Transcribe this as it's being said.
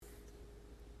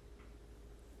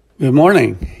Good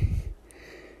morning.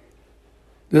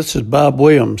 This is Bob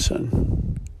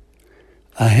Williamson.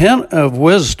 A hint of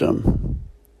wisdom.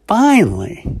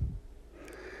 Finally.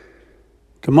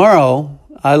 Tomorrow,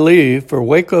 I leave for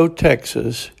Waco,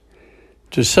 Texas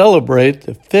to celebrate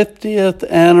the 50th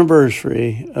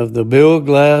anniversary of the Bill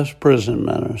Glass Prison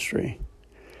Ministry.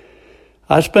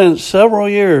 I spent several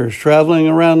years traveling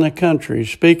around the country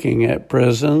speaking at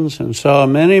prisons and saw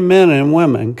many men and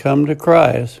women come to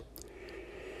Christ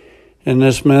in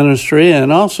this ministry,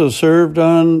 and also served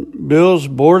on Bill's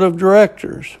board of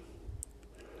directors.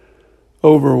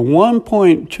 Over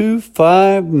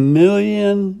 1.25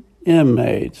 million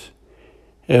inmates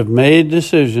have made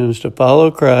decisions to follow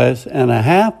Christ, and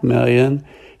 500,000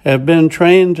 have been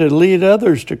trained to lead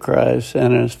others to Christ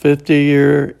in its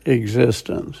 50-year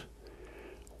existence.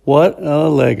 What a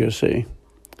legacy.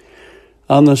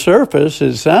 On the surface,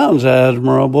 it sounds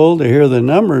admirable to hear the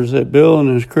numbers that Bill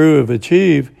and his crew have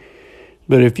achieved,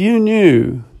 but if you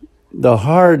knew the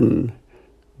hardened,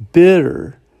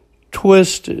 bitter,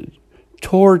 twisted,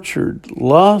 tortured,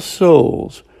 lost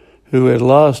souls who had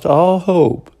lost all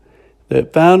hope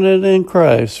that found it in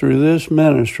Christ through this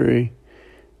ministry,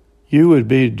 you would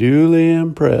be duly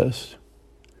impressed.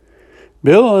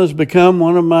 Bill has become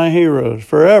one of my heroes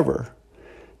forever,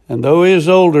 and though he is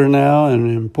older now and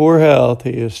in poor health,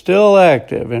 he is still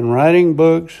active in writing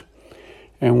books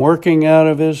and working out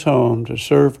of his home to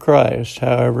serve Christ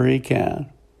however he can.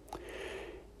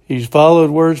 He's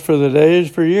followed Words for the Days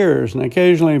for years, and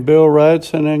occasionally Bill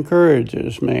writes and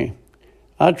encourages me.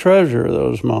 I treasure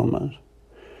those moments.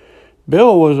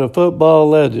 Bill was a football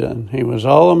legend. He was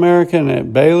All-American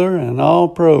at Baylor and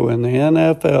All-Pro in the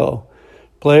NFL,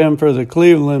 playing for the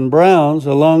Cleveland Browns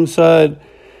alongside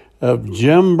of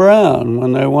Jim Brown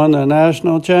when they won the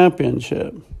national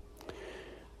championship.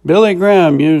 Billy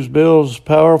Graham used Bill's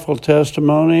powerful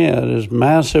testimony at his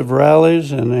massive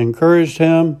rallies and encouraged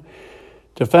him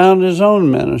to found his own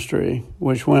ministry,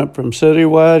 which went from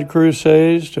citywide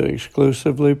crusades to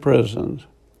exclusively prisons.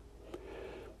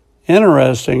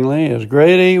 Interestingly, as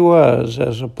great he was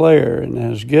as a player and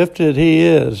as gifted he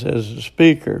is as a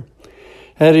speaker,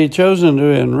 had he chosen to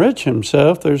enrich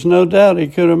himself, there's no doubt he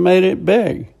could have made it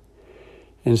big.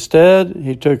 Instead,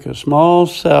 he took a small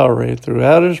salary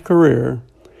throughout his career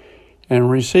and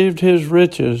received his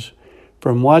riches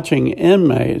from watching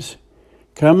inmates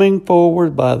coming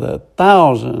forward by the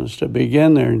thousands to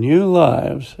begin their new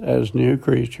lives as new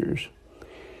creatures.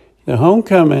 The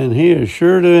homecoming he is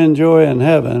sure to enjoy in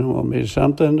heaven will be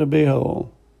something to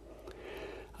behold.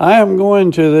 I am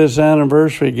going to this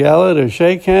anniversary gala to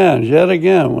shake hands yet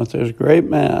again with this great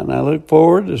man. I look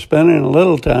forward to spending a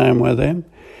little time with him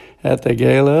at the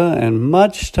gala and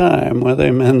much time with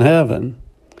him in heaven.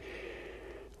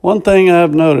 One thing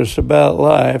I've noticed about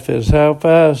life is how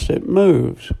fast it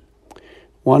moves.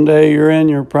 One day you're in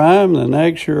your prime, the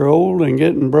next you're old and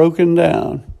getting broken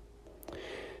down.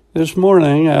 This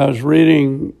morning I was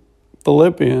reading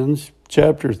Philippians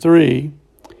chapter 3,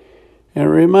 and it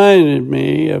reminded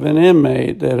me of an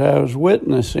inmate that I was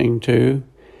witnessing to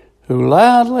who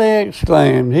loudly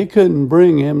exclaimed he couldn't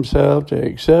bring himself to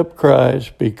accept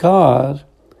Christ because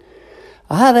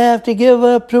I'd have to give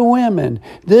up to women,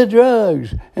 the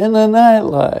drugs, and the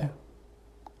nightlife.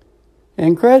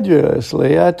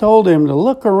 Incredulously, I told him to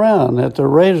look around at the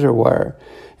razor wire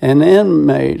and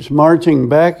inmates marching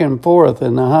back and forth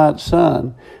in the hot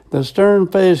sun, the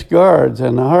stern-faced guards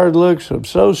and the hard looks of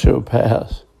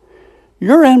sociopaths.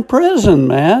 You're in prison,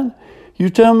 man. You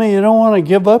tell me you don't want to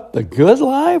give up the good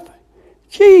life?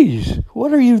 Geez,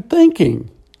 what are you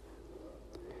thinking?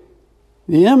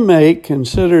 The inmate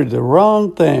considered the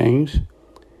wrong things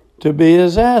to be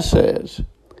his assets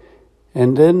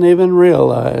and didn't even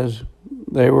realize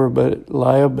they were but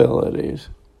liabilities.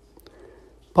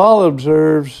 Paul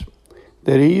observes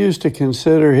that he used to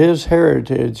consider his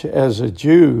heritage as a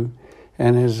Jew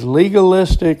and his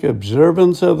legalistic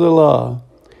observance of the law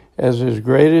as his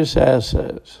greatest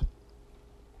assets.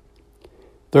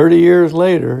 30 years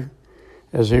later,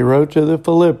 as he wrote to the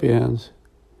Philippians,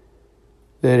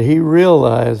 that he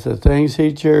realized the things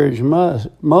he cherished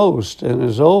most in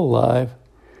his old life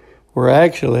were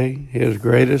actually his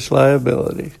greatest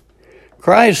liability.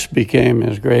 Christ became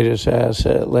his greatest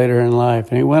asset later in life,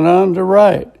 and he went on to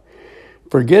write,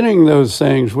 forgetting those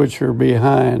things which are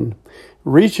behind,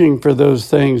 reaching for those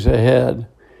things ahead,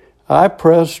 I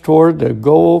press toward the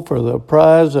goal for the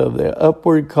prize of the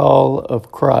upward call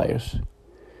of Christ.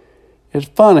 It's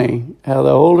funny how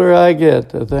the older I get,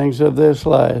 the things of this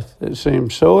life that seem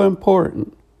so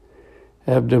important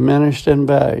have diminished in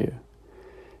value.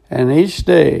 And each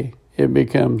day it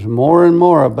becomes more and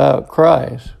more about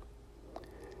Christ.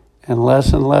 and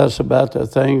less about the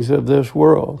things of this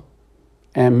world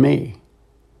and me.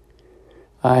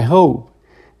 I hope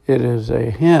it is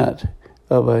a hint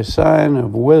of a sign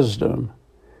of wisdom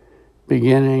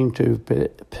beginning to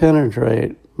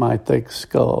penetrate my thick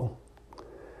skull.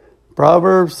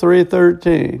 Proverbs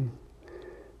 3:13.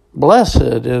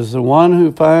 Blessed is the one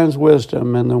who finds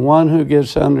wisdom and the one who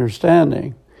gets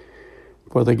understanding,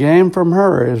 for the gain from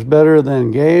her is better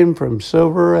than gain from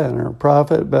silver, and her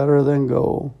profit better than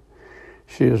gold.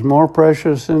 She is more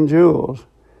precious than jewels,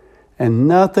 and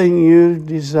nothing you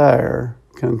desire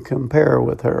can compare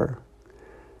with her.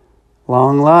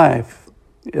 Long life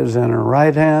is in her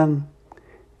right hand,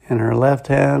 in her left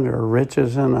hand are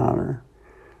riches and honor.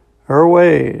 Her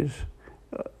ways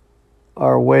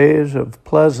are ways of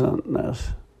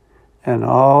pleasantness, and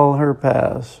all her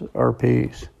paths are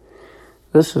peace.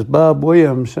 This is Bob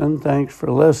Williamson. Thanks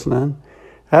for listening.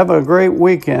 Have a great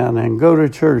weekend and go to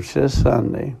church this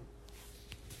Sunday.